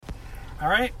All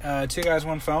right, two guys,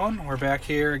 one phone. We're back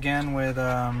here again with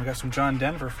we got some John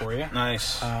Denver for you.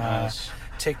 Nice. Nice.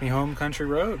 Take Me Home, Country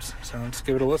Roads. So let's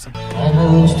give it a listen.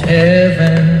 Almost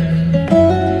heaven,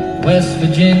 West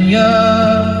Virginia,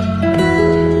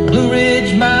 Blue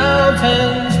Ridge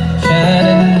Mountains,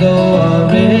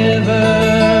 Shenandoah River.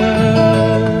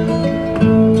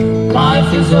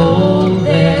 Life is old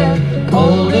there,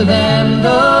 older than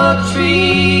the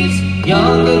trees,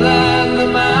 younger than the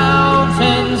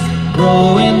mountains,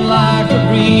 growing like a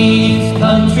breeze.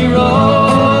 Country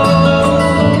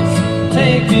roads,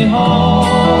 take me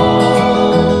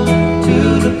home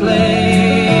to the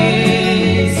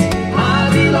place I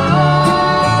belong.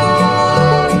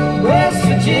 West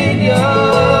Virginia,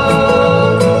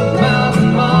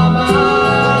 Mountain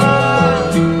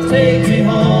Mama, take me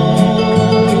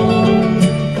home,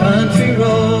 country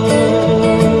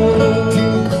roads.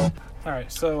 All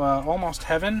right, so Almost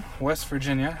Heaven, West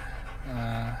Virginia.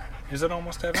 Is it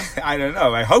Almost Heaven? I don't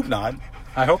know. I hope not.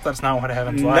 I hope that's not what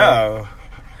heaven's like. No.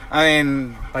 I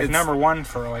mean... Like number one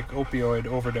for like opioid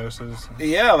overdoses.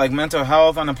 Yeah, like mental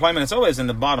health, unemployment. It's always in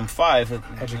the bottom 5.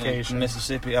 Education.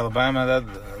 Mississippi, Alabama,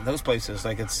 those places.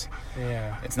 Like it's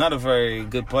not a very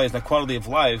good place. The quality of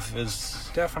life is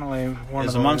definitely one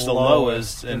of amongst the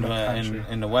lowest in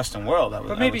the Western world.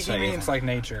 But maybe he means like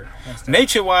nature.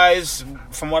 Nature-wise,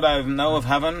 from what I know of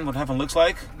heaven, what heaven looks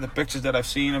like, the pictures that I've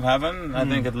seen of heaven, I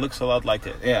think it looks a lot like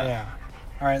it. Yeah.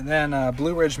 All right, then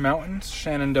Blue Ridge Mountains,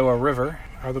 Shenandoah River.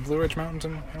 Are the Blue Ridge Mountains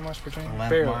in West Virginia?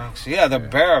 Landmarks. Yeah, they're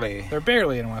barely. They're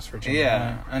barely in West Virginia.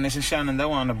 Yeah, and isn't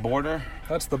Shenandoah on the border?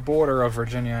 That's the border of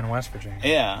Virginia and West Virginia.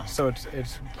 Yeah. So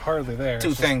it's hardly there.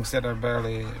 Two things that are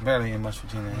barely in West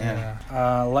Virginia. Yeah.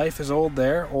 Life is old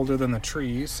there, older than the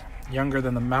trees, younger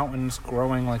than the mountains,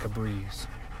 growing like a breeze.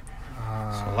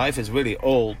 So life is really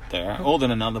old there, older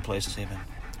than other places even.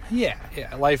 Yeah,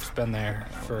 life's been there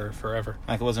for forever.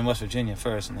 Like it was in West Virginia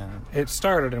first, and then... It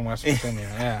started in West Virginia,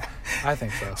 yeah. I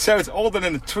think so. So it's older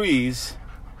than the trees,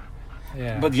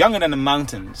 yeah, but younger than the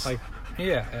mountains. Like,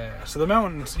 yeah. So the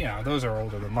mountains, those are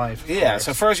older than life. Yeah,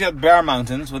 so first you had bare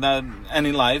mountains without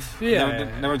any life. Yeah.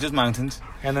 They were just mountains.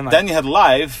 And then you had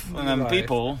life, and then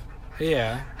people.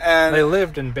 Yeah. And they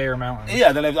lived in bare mountains.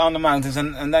 Yeah, they lived on the mountains,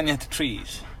 and then you had the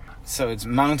trees. So it's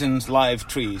mountains, live,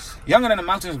 trees. Younger than the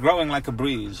mountains, growing like a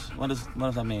breeze. What does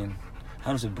that mean?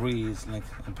 How does a breeze, like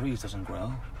a breeze doesn't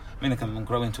grow? I mean, it can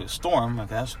grow into a storm, I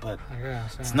guess, but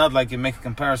it's not like you make a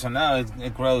comparison. No,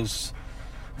 it grows.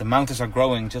 The mountains are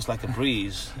growing just like a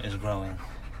breeze is growing.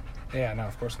 Yeah, no,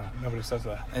 of course not. Nobody says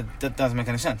that. That doesn't make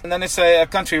any sense. And then they say,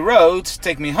 country roads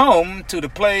take me home to the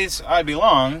place I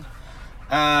belong.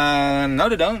 No,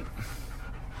 they don't.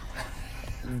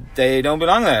 They don't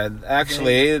belong there.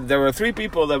 Actually, there were 3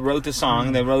 people that wrote the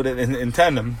song. They wrote it in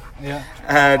tandem. Yeah.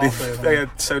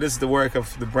 So this is the work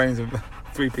of the brains of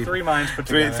 3 people. 3 minds put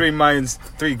together. 3 minds,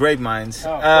 3 great minds.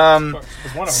 Oh, one of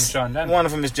them is John Denver. One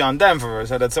of them is John Denver.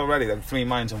 So that's already like 3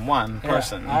 minds in one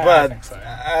person. I think so.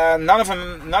 None of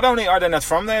them. Not only are they not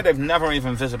from there, they've never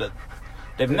even visited.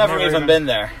 They've never even been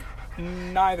there.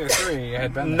 Neither 3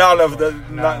 had been there. None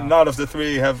of the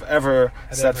 3 have ever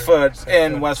set foot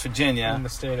in West Virginia. In the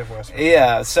state of West Virginia.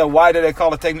 Yeah, so why do they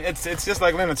call it Take Me? It's just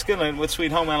like Lynyrd Skynyrd with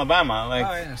Sweet Home Alabama. Like,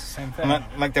 it's the same thing.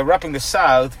 Like they're repping the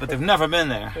South, but they've never been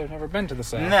there. They've never been to the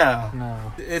South.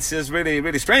 No. It's just really,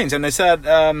 really strange. And they said,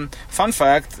 fun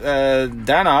fact,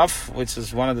 Danoff, which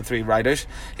is one of the 3 writers,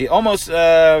 he almost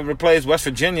replaced West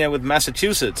Virginia with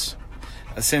Massachusetts,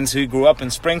 since he grew up in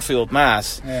Springfield,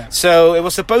 Mass. Yeah. So it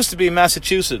was supposed to be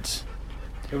Massachusetts.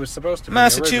 It was supposed to be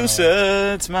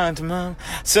Massachusetts, mountain mom.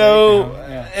 So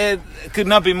it could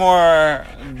not be more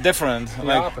different.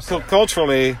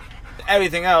 Culturally,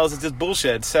 everything else is just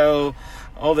bullshit. So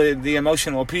all the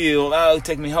emotional appeal,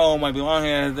 take me home, I belong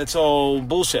here, that's all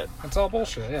bullshit. It's all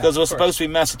bullshit, yeah. Because it was supposed to be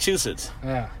Massachusetts.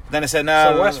 Yeah. Then I said,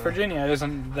 no. So West Virginia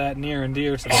isn't that near and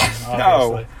dear to them,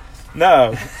 obviously.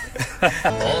 No.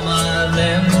 All my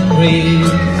memories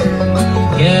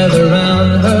gather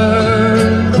round her,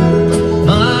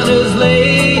 miner's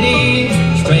lady,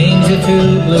 stranger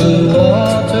to blue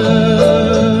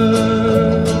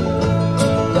water,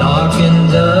 dark and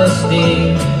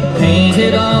dusty,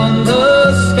 painted on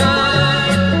the sky,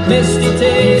 misty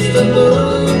taste of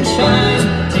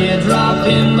moonshine, teardrop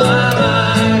in my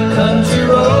eye, country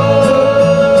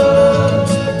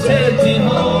roads, take me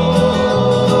home.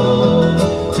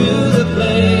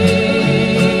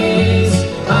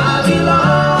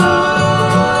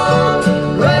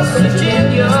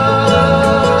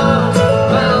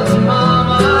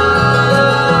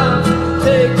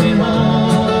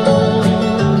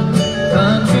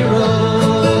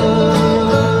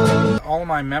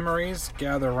 Memories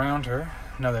gather around her.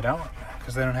 No, they don't.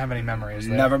 because they don't have any memories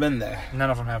there. Never been there. None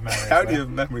of them have memories. How do there. you have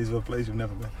memories of a place you've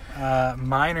never been?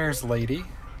 Miner's lady,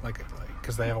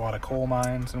 because they have a lot of coal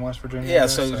mines in West Virginia. Yeah, there,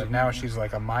 so now she's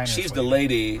like a miner's She's the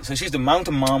lady. So she's the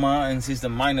mountain mama, and she's the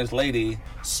miner's lady.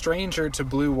 Stranger to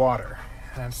blue water.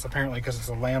 And it's apparently because it's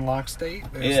a landlocked state.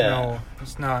 There's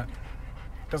it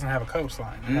doesn't have a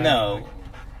coastline. Right? No.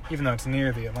 Even though it's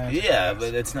near the Atlantic. Yeah,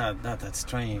 but it's not that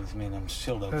strange. I mean, I'm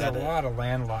sure they'll There's get a it. lot of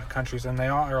landlocked countries, and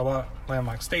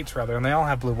landlocked states rather, and they all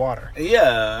have blue water.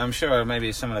 Yeah, I'm sure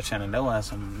maybe some of the Shenandoah has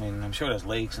some. I mean, I'm sure there's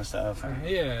lakes and stuff.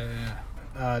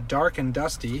 Dark and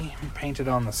dusty, painted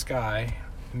on the sky.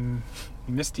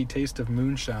 Misty taste of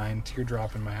moonshine,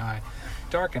 teardrop in my eye.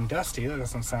 Dark and dusty, that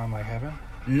doesn't sound like heaven.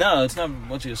 No, it's not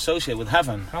what you associate with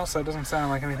heaven. Also, it doesn't sound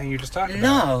like anything you just talked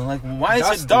about. No, like why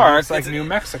Dusty, is it dark? It's like New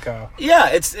Mexico. Yeah,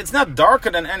 it's not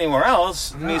darker than anywhere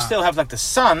else. I mean, Nah. you still have like the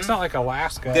sun It's not like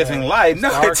Alaska. giving light.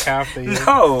 No, dark it's half the year.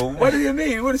 no. What do you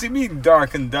mean? What does he mean,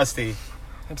 dark and dusty?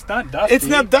 It's not dusty. It's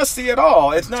not dusty at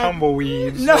all. It's not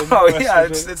tumbleweeds. No, in West yeah,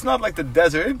 Virginia. it's not like the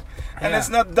desert, and Yeah. it's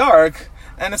not dark,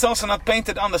 and it's also not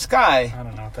painted on the sky. I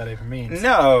don't know what that even means.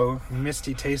 No.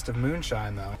 Misty taste of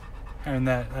moonshine, though. And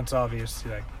that's obvious,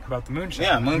 like, about the moonshine.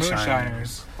 Yeah, moonshine.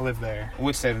 Moonshiners live there.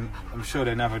 Which I'm sure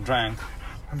they never drank.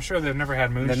 I'm sure they've never had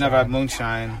moonshine. They never had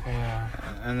moonshine. Yeah.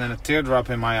 And then a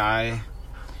teardrop in my eye.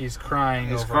 He's crying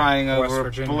He's over crying West over a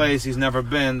Virginia. place he's never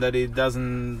been that he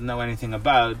doesn't know anything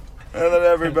about. And then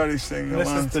everybody's singing This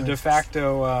along is the to- de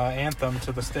facto anthem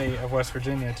to the state of West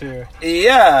Virginia, too.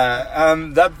 Yeah,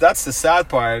 that's the sad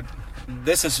part.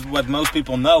 This is what most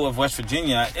people know of West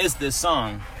Virginia is this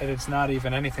song. And it's not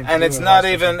even anything to And do it's with not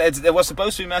West even, Virginia. it was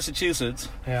supposed to be Massachusetts.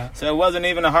 Yeah. So it wasn't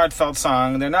even a heartfelt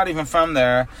song. They're not even from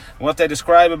there. What they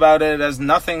describe about it has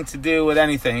nothing to do with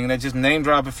anything. They just name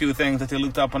drop a few things that they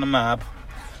looked up on a map.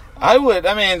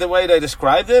 The way they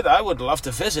described it, I would love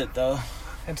to visit, though.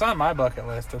 It's on my bucket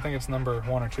list. I think it's number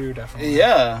 1 or 2, definitely.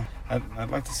 Yeah.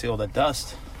 I'd like to see all that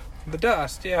dust. The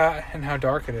dust, yeah, and how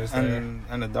dark it is there.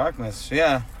 And the darkness,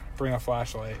 yeah. Bring a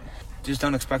flashlight. Just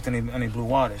don't expect any blue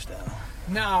waters, though.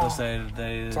 No. Because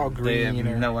they all green have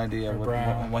or- no idea or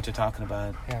brown. what you're talking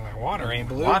about. Yeah, like water ain't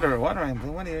blue. Water ain't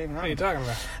blue. What are you even What are you talking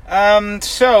talking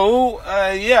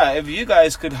about? if you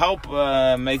guys could help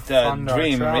make that Fund our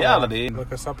dream a travel. reality,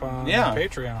 Look us up on Yeah.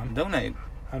 Patreon donate.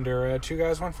 under 2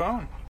 Guys 1 Phone.